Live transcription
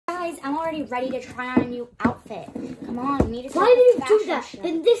Guys, I'm already ready to try on a new outfit. Come on, we need to start Why the did you do that? fashion show.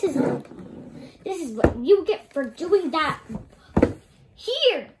 And this is what you get for doing that.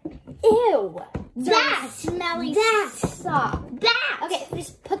 Here. Ew. That. Smelly That. sock. That. Okay,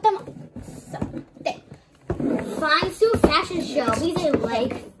 just put them so there. Fine, so fashion show. We didn't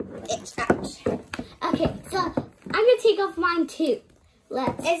like. It's out. Okay, so I'm gonna take off mine too.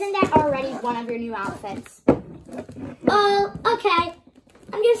 Let's. Isn't that already one of your new outfits? Okay.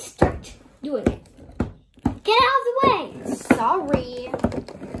 I'm gonna start doing it. Get out of the way. Sorry.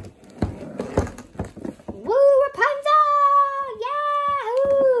 Woo, Rapunzel!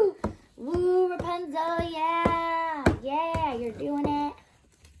 Yahoo! Woo, Rapunzel, yeah. Yeah, you're doing it.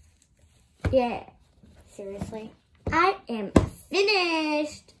 Yeah. Seriously? I am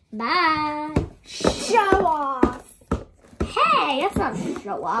finished. Bye. Show off. Hey, that's not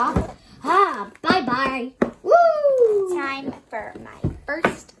show off. Bye-bye. Woo! Time for my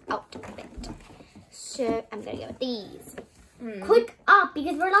first outfit. So I'm gonna go with these. Quick up,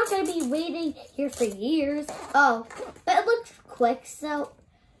 because we're not going to be waiting here for years. Oh, but it looks quick, so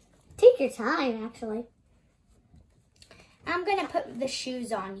take your time, actually. I'm gonna put the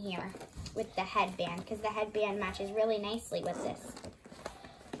shoes on here with the headband because the headband matches really nicely with this.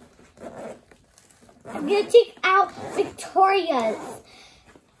 I'm going to take out Victoria's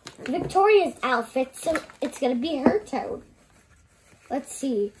outfit, so it's going to be her turn. Let's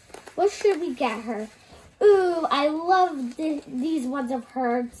see. What should we get her? Ooh, I love these ones of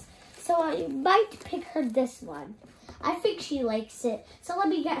hers, so I might pick her this one. I think she likes it, so let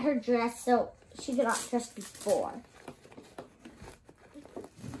me get her dressed so she got dressed before.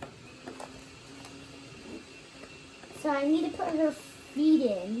 So I need to put her feet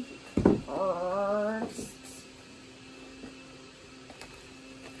in first.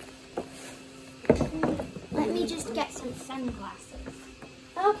 Let me just get some sunglasses.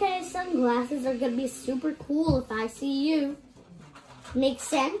 Okay, sunglasses are gonna be super cool if I see you. Makes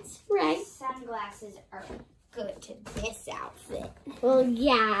sense, right? Sunglasses are good to this outfit. Well,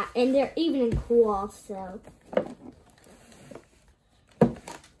 yeah, and they're even cool also.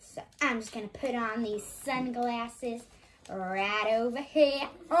 So I'm just gonna put on these sunglasses right over here.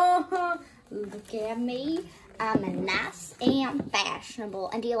 Look at me. I'm a nice and fashionable.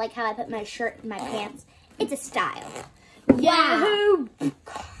 And do you like how I put my shirt in my pants? It's a style. Yahoo!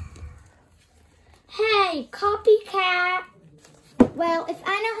 Hey, copycat. Well, if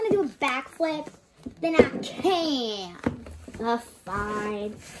I know how to do a backflip, then I can.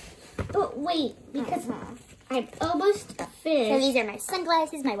 Fine. But wait, because I'm almost finished. So these are my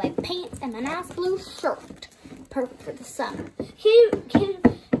sunglasses, my white pants, and my nice blue shirt. Perfect for the summer.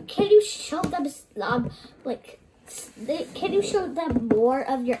 Can you show them can you show them more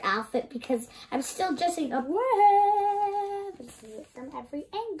of your outfit, because I'm still dressing up. Let's see it from every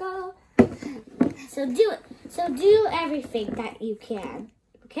angle. So do it. So do everything that you can.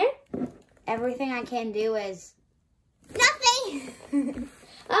 Okay? Everything I can do is nothing.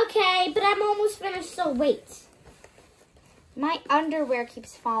 Okay, but I'm almost finished, so wait. My underwear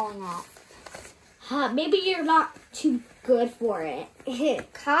keeps falling off. Maybe you're not too good for it.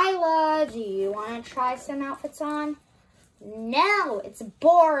 Kyla, do you want to try some outfits on? No, it's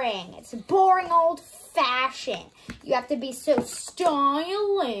boring. It's boring old-fashioned. You have to be so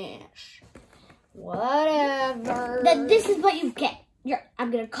stylish. Whatever. Then this is what you get.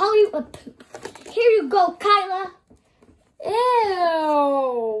 I'm going to call you a poop. Here you go, Kyla.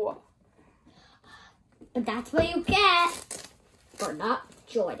 Ew. But that's what you get for not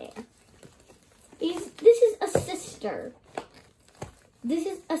joining. This is a sister. This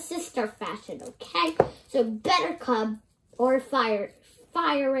is a sister fashion, okay? So better come or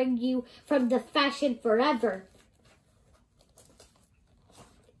firing you from the fashion forever.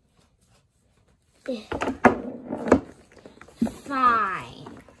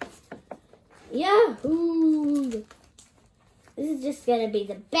 Fine. Yahoo! This is just gonna be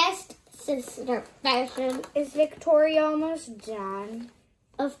the best sister fashion. Is Victoria almost done?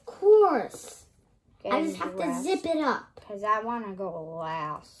 Of course. I just Getting have to dressed? zip it up. Because I want to go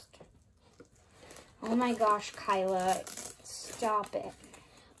last. Oh my gosh, Kyla. Stop it.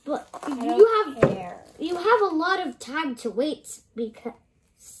 But I you don't care. have a lot of time to wait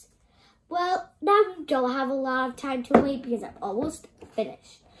because, well, now we don't have a lot of time to wait because I'm almost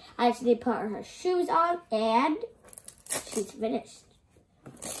finished. I just need to put her shoes on and she's finished.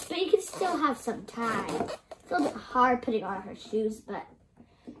 But you can still have some time. It's a little bit hard putting on her shoes, but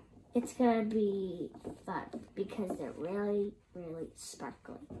it's gonna be fun because they're really, really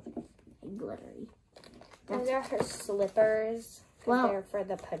sparkly and glittery. Those are her slippers. Well, they're for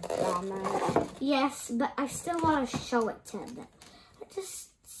the pajamas. Yes, but I still want to show it to them. I just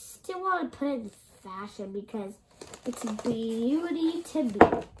didn't want to put it in fashion because it's a beauty to be.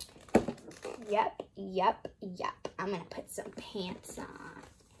 Yep. I'm going to put some pants on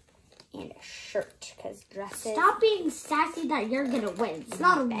and a shirt because dresses... Stop being sassy that you're going to win. It's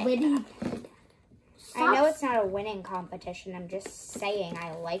not a winning... I know it's not a winning competition. I'm just saying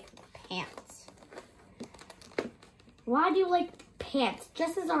I like pants. Why do you like pants?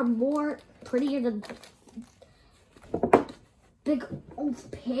 Dresses are more prettier than big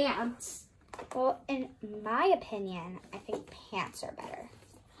old pants. Well, in my opinion, I think pants are better.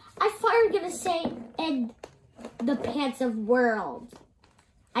 I thought you were going to say in the pants of world.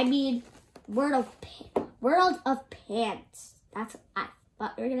 I mean, world of pants. That's what I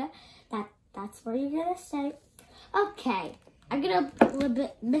thought you were going to... That's what you're going to say. Okay. I'm going to a little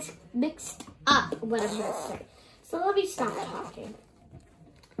bit mixed up what I'm going to say. So let me stop talking.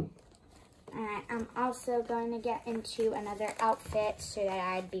 Alright, I'm also going to get into another outfit so that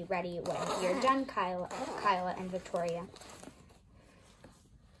I'd be ready when you're done, Kyla and Victoria.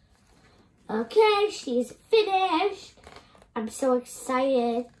 Okay, she's finished. I'm so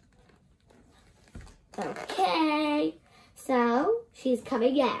excited. Okay, so she's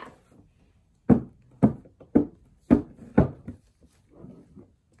coming out.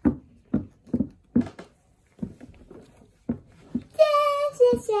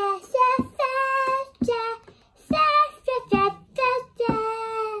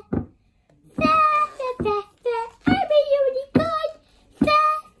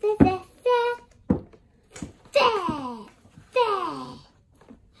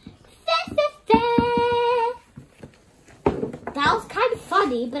 That was kind of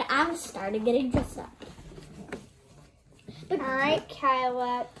funny, but I was starting getting dressed up. Alright,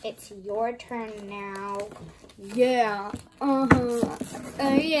 Kyla, it's your turn now. Yeah. Oh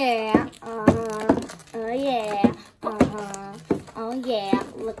yeah. Oh yeah.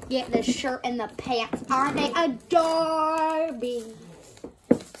 Look at the shirt and the pants. Aren't they adorable?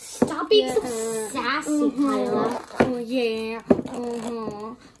 Stop being so sassy, Kyla. Oh yeah.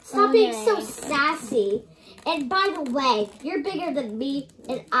 Stop being so sassy. And by the way, you're bigger than me,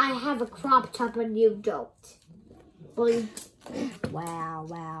 and I have a crop top and you don't. Boy. Wow.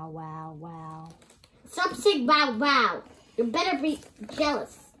 Stop saying wow. You better be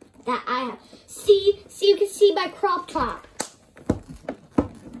jealous that I have. See, you can see my crop top.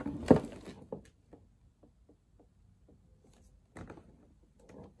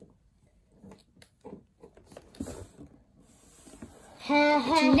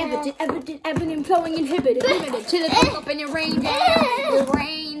 You never did, ever did, ever been flowing inhibited. Limited to the look up and your rain down.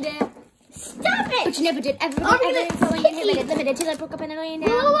 Stop it! But you never did, ever been flowing inhibited. Limited to the look up and the rain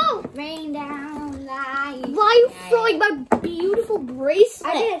down. Whoa. Rain down like. Why are you throwing my beautiful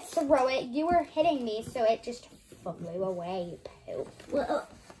bracelet? I didn't throw it. You were hitting me, so it just flew away, you poop. Well,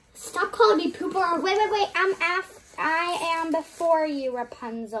 stop calling me poop or... Wait. I am before you,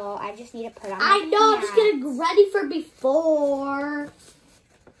 Rapunzel. I just need to put on my I know, pants. I'm just getting ready for before.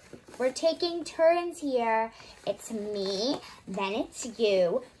 We're taking turns here. It's me, then it's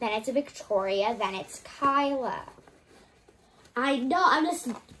you, then it's Victoria, then it's Kyla. I know, I'm just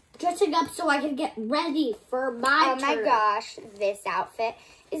dressing up so I can get ready for my turn. Oh my gosh, this outfit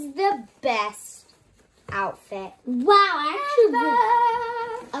is the best outfit. Wow,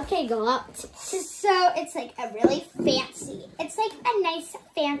 okay, go up. So it's like a really fancy, it's like a nice,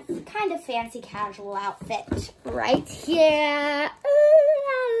 kind of fancy casual outfit right here. Ooh,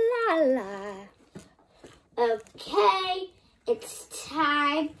 la, la, la. Okay, it's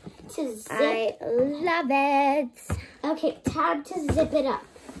time to zip. I love it. Okay, time to zip it up.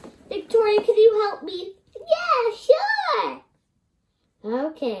 Victoria, can you help me? Yeah, sure.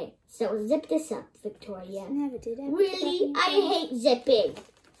 Okay, so zip this up, Victoria. Never did it. Really? I hate zipping.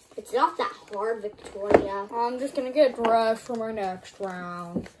 It's not that hard, Victoria. I'm just gonna get dressed for my next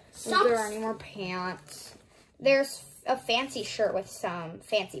round. Stop. Is there any more pants? There's a fancy shirt with some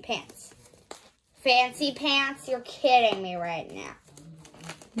fancy pants. Fancy pants? You're kidding me right now.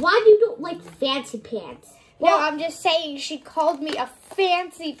 Why do you don't like fancy pants? No, I'm just saying she called me a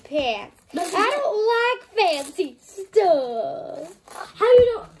fancy pants. I don't like fancy stuff. How you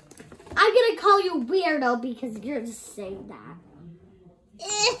don't? I'm gonna call you weirdo because you're just saying that.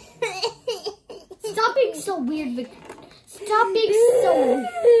 Stop being so weird, Victoria. Stop being so weird.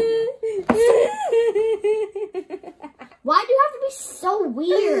 Why do you have to be so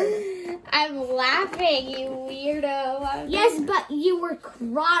weird? I'm laughing, you weirdo. Yes, but you were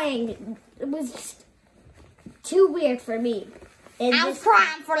crying. It was just too weird for me. I was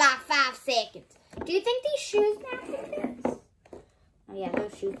crying for like 5 seconds. Do you think these shoes match with this? Oh yeah,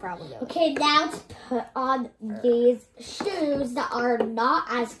 those shoes probably go. Okay, now let's put on these shoes that are not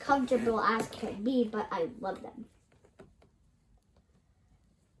as comfortable as can be, but I love them.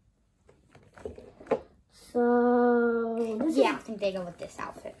 So I think they go with this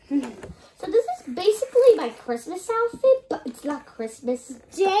outfit. So this is basically my Christmas outfit, but it's not Christmas.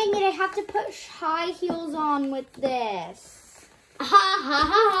 Dang it, I have to put high heels on with this. Ha ha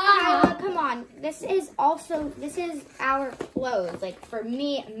ha ha. Come on, this is our clothes. Like for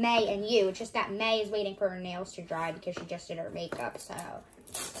me, May, and you. It's just that May is waiting for her nails to dry because she just did her makeup, so.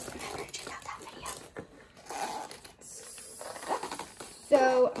 Check out that video.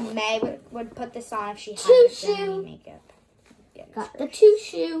 So May would put this on if she hadn't done any makeup. Got the two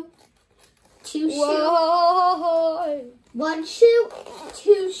shoe. Whoa. One shoe,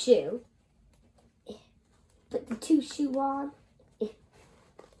 two shoe. Put the two shoe on.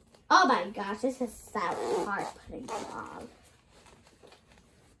 Oh my gosh, this is so hard putting it on.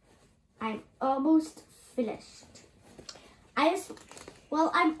 I'm almost finished.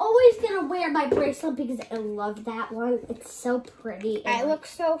 I'm always gonna wear my bracelet because I love that one. It's so pretty. I look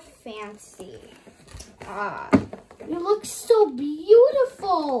so fancy. You look so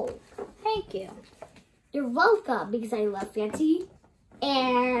beautiful. Thank you. You're welcome because I love fancy.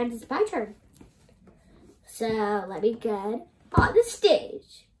 And it's my turn. So let me get on the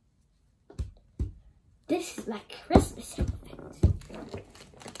stage. This is my Christmas outfit.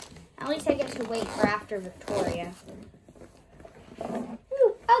 At least I get to wait for after Victoria.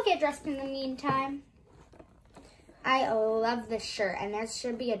 I'll get dressed in the meantime. I love this shirt, and there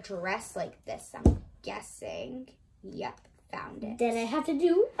should be a dress like this, I'm guessing. Yep, found it. Then I have to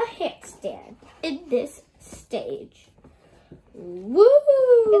do a handstand in this stage. Woo!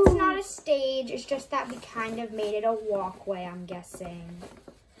 It's not a stage, it's just that we kind of made it a walkway, I'm guessing.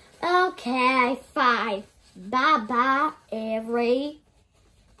 Okay, fine. Bye-bye, every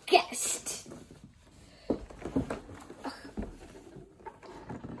guest.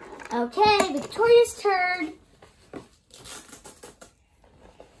 Okay, Victoria's turn.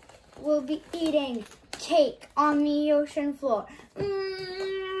 We'll be eating cake on the ocean floor.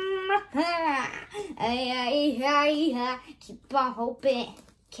 Keep on hoping.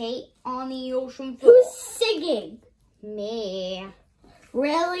 Cake on the ocean floor. Who's singing? Me.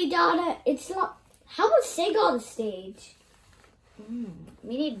 Really, Donna? It's not. How about sing on the stage?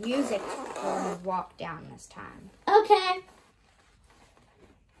 We need music when we walk down this time. Okay.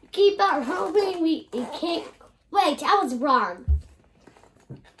 Keep on hoping we can't. Wait, I was wrong.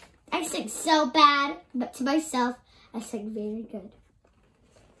 I sing so bad, but to myself, I sing very good.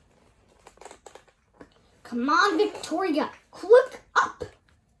 Come on, Victoria, quick up!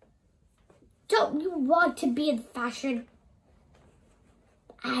 Don't you want to be in fashion?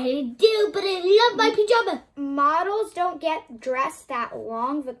 I do, but I love my pajama. Models don't get dressed that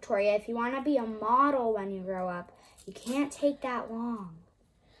long, Victoria. If you want to be a model when you grow up, you can't take that long.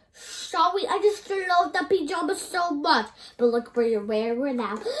 Sorry, I just love the pajamas so much. But look where you're wearing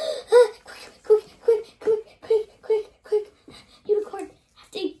now. Quick. Unicorn.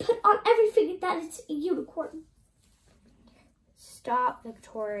 They put on everything that is a unicorn. Stop,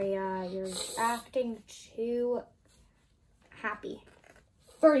 Victoria. You're acting too happy.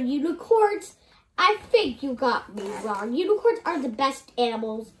 For unicorns, I think you got me wrong. Unicorns are the best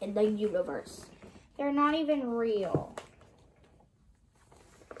animals in the universe. They're not even real.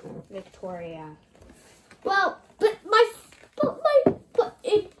 Victoria. Well,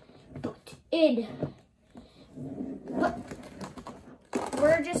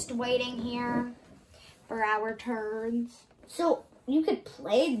 We're just waiting here for our turns. So you could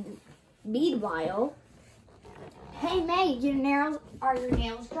play meanwhile. Hey May, are your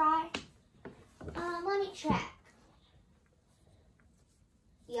nails dry? Let me check.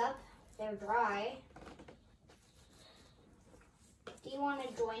 Yep, they're dry. Do you want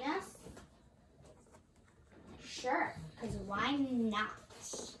to join us? Sure, because why not?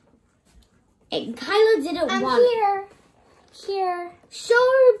 And Kyla didn't want. I'm here. Show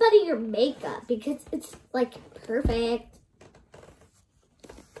everybody your makeup because it's like perfect.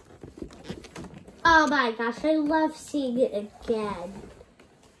 Oh my gosh, I love seeing it again.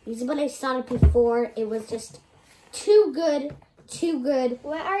 Because when I saw it before, it was just too good.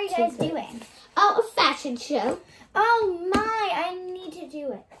 What are you guys doing? Oh, a fashion show. Oh my, I need to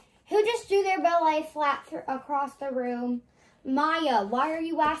do it. Who just threw their ballet flat across the room? Maya, why are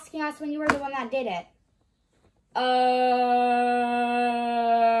you asking us when you were the one that did it?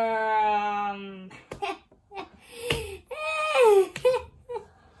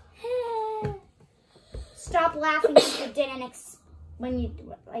 Stop laughing if you didn't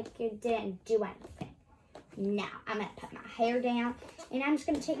you didn't do anything. Now I'm gonna put my hair down And I'm just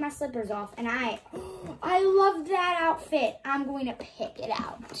going to take my slippers off. And I love that outfit. I'm going to pick it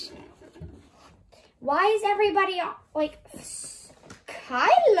out. Why is everybody like,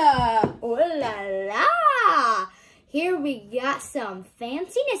 Kyla? Oh la la. Here we got some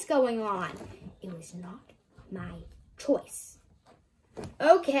fanciness going on. It was not my choice.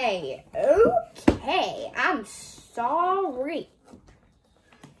 Okay. I'm sorry.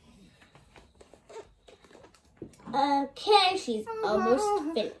 Okay, she's almost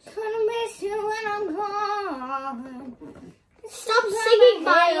finished. Gonna miss you when I'm gone. Stop singing,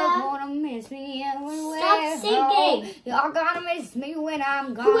 Maya. You're gonna miss me when Stop singing. You're gonna miss me when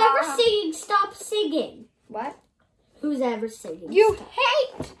I'm gone. Whoever's singing, stop singing. What? Who's ever singing? You Stop.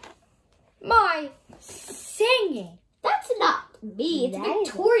 hate my singing. That's not me. It's That is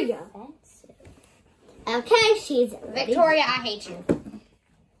Victoria. offensive. Okay, she's ready. Victoria, I hate you.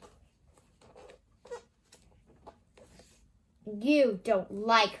 You don't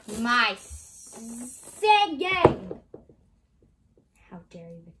like my singing. How dare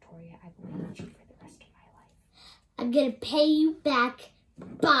you, Victoria? I will hate you for the rest of my life. I'm gonna pay you back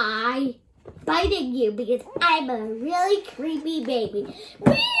by biting you because I'm a really creepy baby.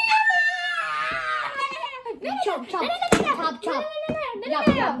 Chomp, chomp, chomp, chomp. Yum,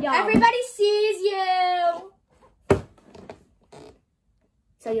 yum, yum. Everybody sees you.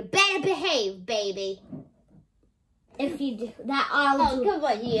 So you better behave, baby. If you do that, I'll do. Come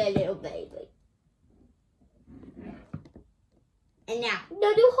on here, little baby. And now.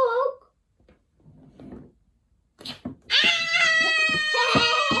 No, do hug.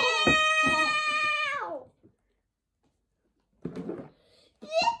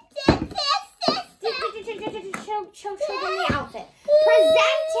 Show them the outfit.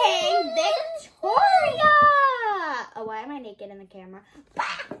 Presenting Victoria. Oh, why am I naked in the camera?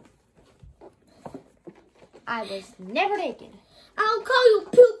 Bah! I was never naked. I'll call you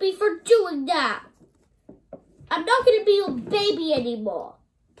Poopy for doing that. I'm not gonna be your baby anymore.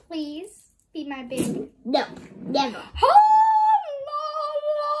 Please be my baby. No, never.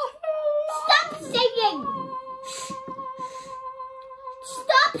 Stop singing!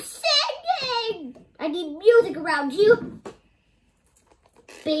 Stop singing! I need music around you.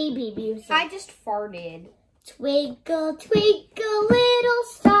 Baby music. I just farted. Twinkle, twinkle, little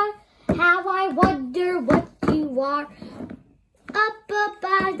star, how I wonder what you are. Up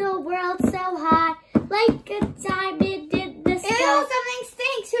above the world so high, like a diamond in the sky. Ew, something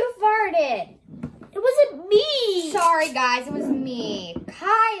stinks. Who farted? It wasn't me. Sorry, guys. It was me.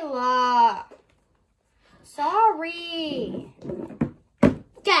 Kyla. Sorry.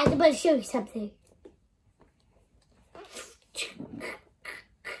 Guys, I'm going to show you something.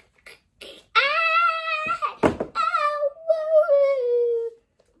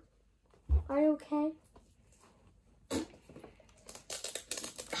 Are you okay?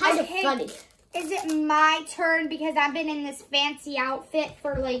 Kind of funny. Is it my turn because I've been in this fancy outfit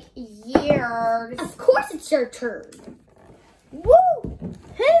for like years? Of course it's your turn. Woo!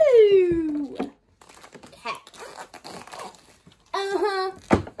 Hoo! Okay.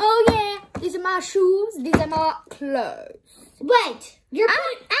 Oh yeah. These are my shoes. These are my clothes. Wait.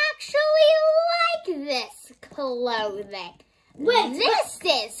 I actually like this clothing. Wait. This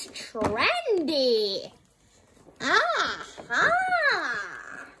is trendy.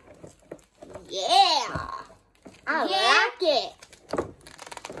 Yeah. I like it.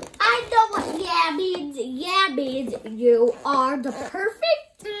 I know what yeah means. Yeah means you are the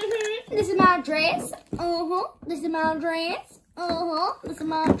perfect. This is my dress. This is my dress. This is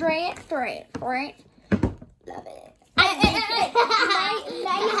my dress. Love it. May is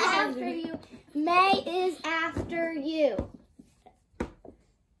after you. May is after you.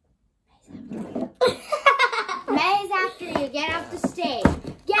 May is after you. Get off the stage.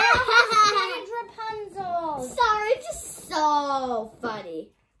 Get off the stage, Rapunzel. Sorry, it's just so funny.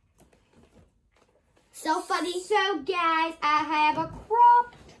 So funny. So, guys, I have a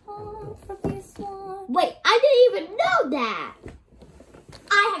crop top for this one. Wait, I didn't even know that.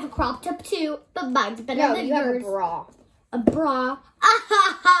 I have a crop top too, but mine's better No, than you have a yours. bra. A bra. Ah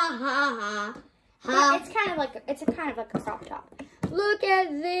ha ha ha ha. But it's kind of like a crop top. Look at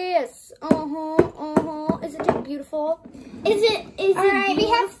this. Isn't it beautiful? Is it? All right, we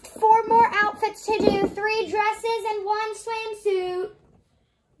have 4 more outfits to do. 3 dresses and 1 swimsuit.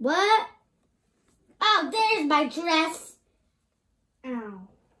 What? Oh, there's my dress. Ow.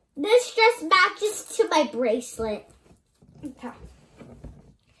 This dress matches to my bracelet. Okay.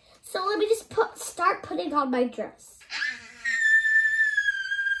 So let me just start putting on my dress.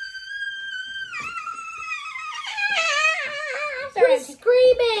 Who's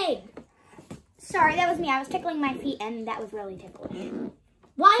screaming? Sorry, that was me. I was tickling my feet, and that was really ticklish.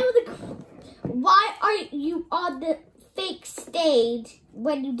 Why are you on the fake stage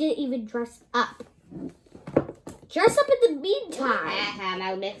when you didn't even dress up? Dress up in the meantime.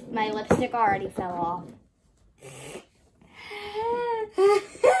 My lipstick already fell off.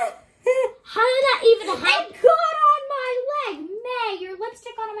 How did that even happen? It got on my leg. May, your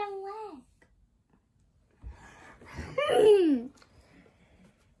lipstick got on my leg.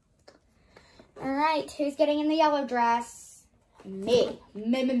 All right, who's getting in the yellow dress? Me.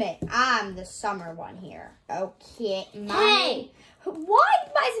 I'm the summer one here. Okay. Why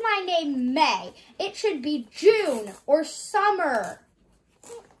is my name May? It should be June or summer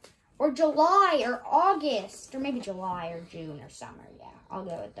or July or August or maybe July or June or summer. Yeah, I'll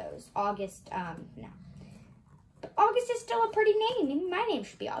go with those. August, no. But August is still a pretty name. Maybe my name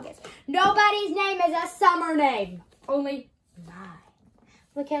should be August. Nobody's name is a summer name. Only mine.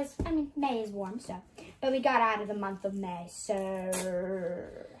 Because, I mean, May is warm, so. But we got out of the month of May, so.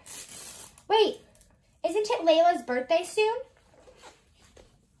 Wait, isn't it Layla's birthday soon?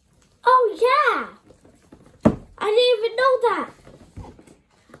 Oh, yeah. I didn't even know that.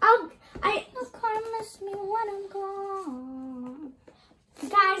 You'll come miss me when I'm gone.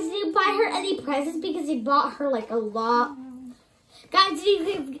 Guys, did you buy her any presents? Because you bought her, like, a lot. Guys,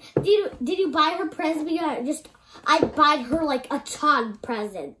 did you buy her presents? Because I bought her, like, a ton of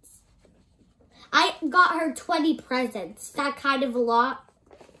presents. I got her 20 presents. That kind of a lot.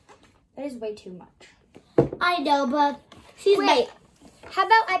 That is way too much. I know, but she's Wait, how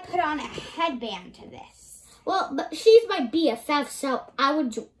about I put on a headband to this? Well, but she's my BFF, so I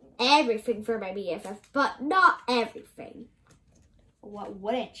would do everything for my BFF, but not everything. What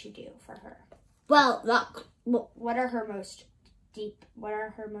wouldn't you do for her? Well, what are her most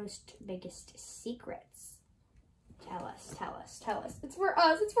biggest secrets? Tell us. It's for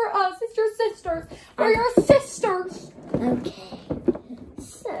us. It's your sisters. We're your sisters. Okay.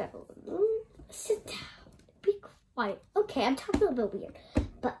 So, sit down. Be quiet. Okay, I'm talking a little weird.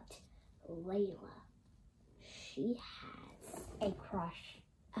 But Layla, she has a crush.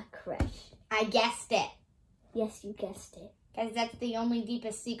 A crush. I guessed it. Yes, you guessed it. Because that's the only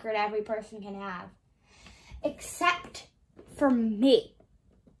deepest secret every person can have. Except for me.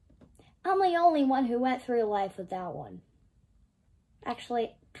 I'm the only one who went through life without one.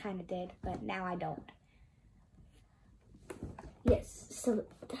 Actually, kind of did, but now I don't. Yes, so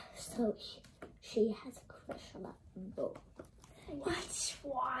she has a crush on that boy. Which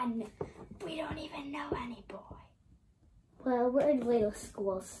one? We don't even know any boy. Well, we're in Layla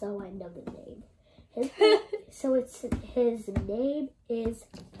school, so I know the name. His name is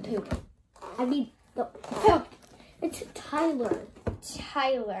Poop. I mean, no, Poop. It's Tyler.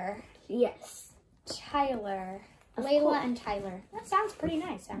 Tyler. Yes. Tyler. Layla and Tyler. That sounds pretty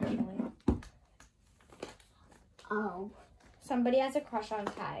nice, actually. Oh. Somebody has a crush on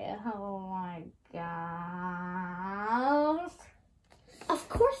Kaya. Oh my gosh. Of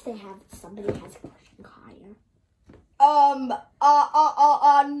course they have. Somebody has a crush on Kaya.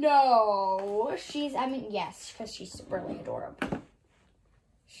 No. Yes, because she's really adorable.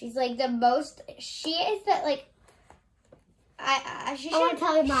 She's like the most, she is the, like, she should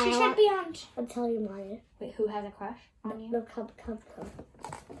tell you mine. She should be on. I'll tell you mine. Wait, who has a crush on you? No, come.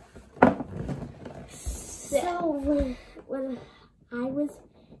 So when I was,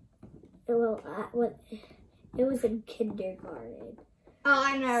 when it was in kindergarten. Oh,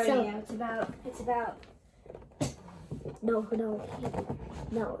 I know. So, yeah, it's about. No.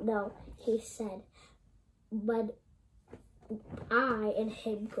 He said, when I and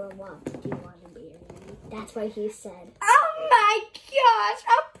him grow up, do you want to marry me? That's what he said. Oh my gosh, a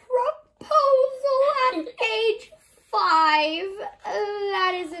proposal at age 5.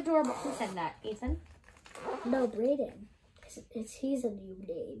 That is adorable. Who said that, Ethan? No, Brayden. He's a new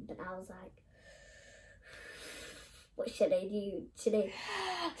name, but I was like, what should I do today?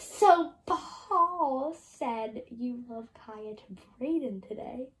 So Paul said you love Kaya to Brayden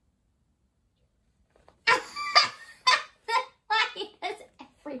today. That's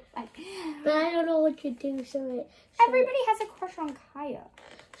everybody. But I don't know what to do, so everybody has a crush on Kaya.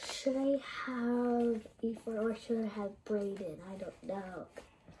 Should I have Ethan or should I have Brayden? I don't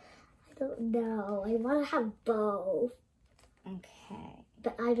know. I want to have both. Okay.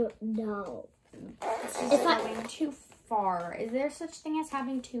 But I don't know. This is going too far. Is there such thing as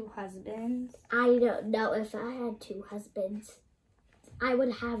having 2 husbands? I don't know. If I had 2 husbands, I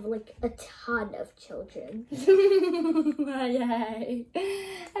would have like a ton of children. Yay.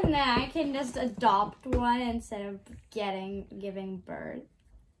 And then I can just adopt one instead of giving birth.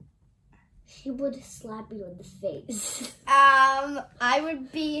 she would slap you in the face. I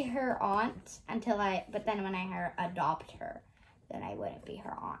would be her aunt but then when I adopt her, then I wouldn't be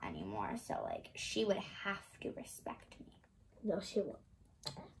her aunt anymore. So like, she would have to respect me. No, she won't.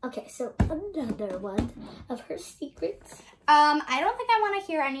 Okay, so another one of her secrets. I don't think I want to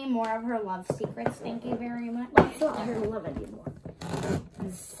hear any more of her love secrets. Thank you very much. It's not her love anymore.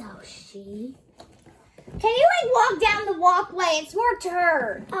 So she... Can you like walk down the walkway? It's more to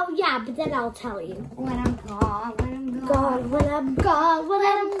her. Oh yeah, but then I'll tell you. When I'm gone, when I'm gone, Gone, when I'm gone, when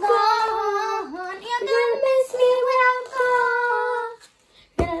I'm gone. You're gonna miss me when I'm gone.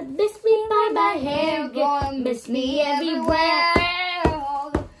 Gonna miss me by my hair. You're gonna miss me everywhere.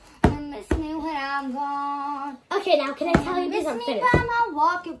 Miss me when I'm gone. Okay, now can I tell you Miss because I'm me finished? by my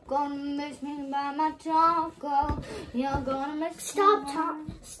walk. You're gonna miss me by my taco. You're gonna miss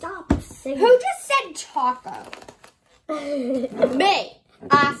Stop singing. Who just said taco? Me.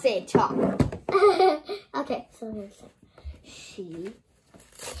 I said taco. Okay, so I'm gonna say she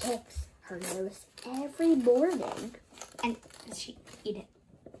picks her nose every morning. And does she eat it?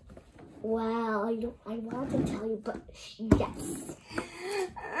 Well, I wanted to tell you, but yes.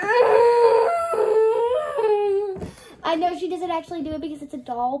 I know she doesn't actually do it because it's a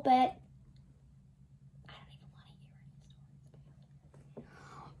doll, but I don't even want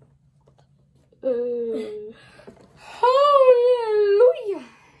to hear it. Hallelujah.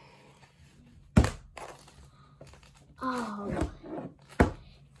 Oh.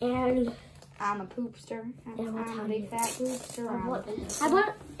 And I'm a poopster. And what I'm a time big is fat it?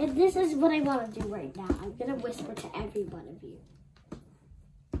 poopster. And this is what I want to do right now. I'm gonna whisper to every one of you.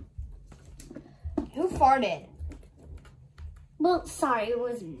 Who farted? Well, sorry, it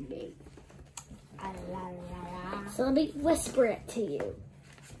was me. So let me whisper it to you.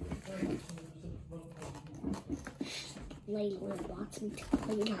 Layla wants me to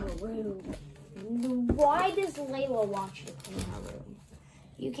clean her room. Why does Layla want you to clean her room?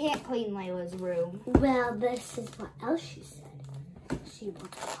 You can't clean Layla's room. Well, this is what else she said. She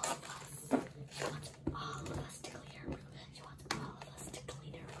wants all of us. She wants all of us to clean her room. She wants all of us to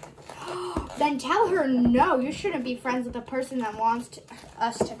clean her room. Then tell her no. You shouldn't be friends with a person that wants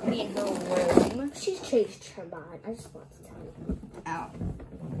us to clean her room. She's changed her mind. I just want to tell you. Oh.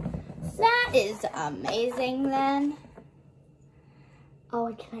 That is amazing then. Oh,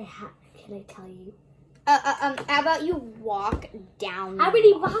 and can I tell you? How about you walk down? I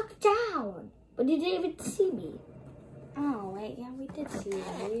already walked down, but you didn't even see me. Oh wait, yeah, we did see you.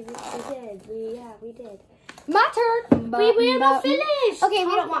 We did. My turn. We're not finished. Okay,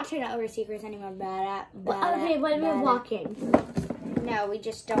 we don't want to know our secrets anymore. Okay, when we're walking. No, we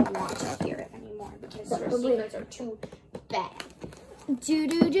just don't want to hear it anymore because our secrets are too bad. Do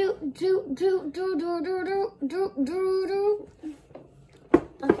do do do do do do do do do do.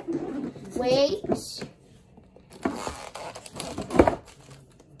 Wait.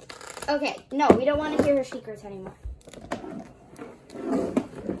 Okay, no, we don't want to hear her secrets anymore.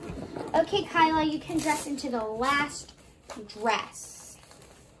 Okay, Kyla, you can dress into the last dress.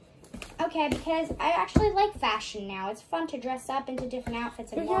 Okay, because I actually like fashion now. It's fun to dress up into different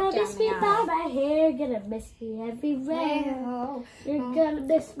outfits and walk down the aisle. You're gonna miss me by my hair, gonna miss me everywhere. You're gonna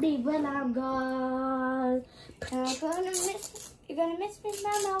miss me when I'm gone. You're gonna miss me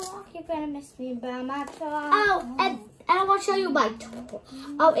by my walk. You're gonna miss me by my talk. Oh, and I want to show you my toys.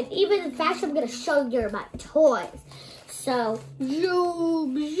 Oh, and even in fashion, I'm gonna show you my toys. So,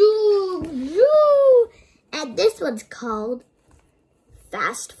 zoom, zoom, zoom. And this one's called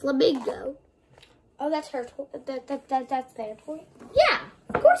Fast Flamingo. Oh, that's her toy. That's their toy. Yeah,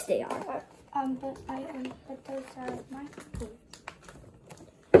 of course they are. But those are my toys.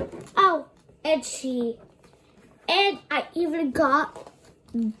 Oh, and I even got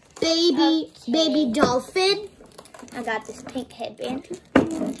baby dolphin. I got this pink headband.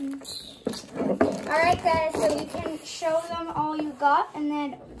 Alright guys, so you can show them all you got and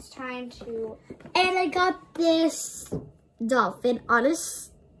then it's time to... And I got this dolphin on ice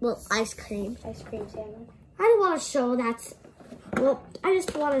cream. Ice cream sandwich. I don't want to show that. Well, I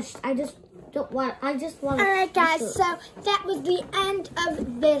just want to. Alright guys, so that was the end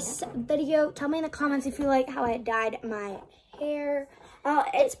of this video. Tell me in the comments if you like how I dyed my hair.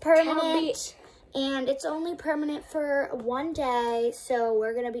 It's permanent. And it's only permanent for one day, so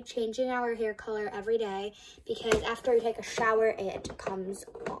we're going to be changing our hair color every day because after we take a shower, it comes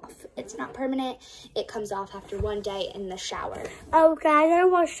off. It's not permanent. It comes off after one day in the shower. Oh, guys, I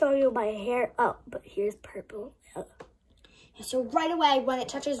want to show you my hair. Oh, but here's purple. So right away when it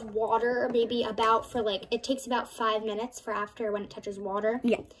touches water, maybe it takes about 5 minutes for after when it touches water.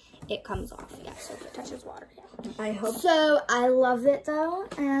 Yeah. It comes off. Yeah, so if it touches water, yeah. I hope. So I love it though,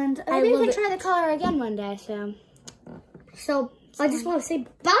 and maybe we can try the color again one day. So I just want to say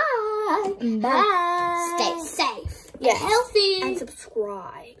bye. Bye. Stay safe. Yes. Healthy. And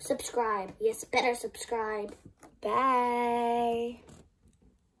subscribe. Subscribe. Yes, better subscribe. Bye.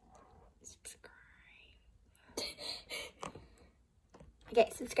 Okay,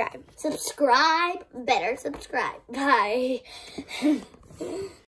 subscribe. Subscribe. Better subscribe. Bye.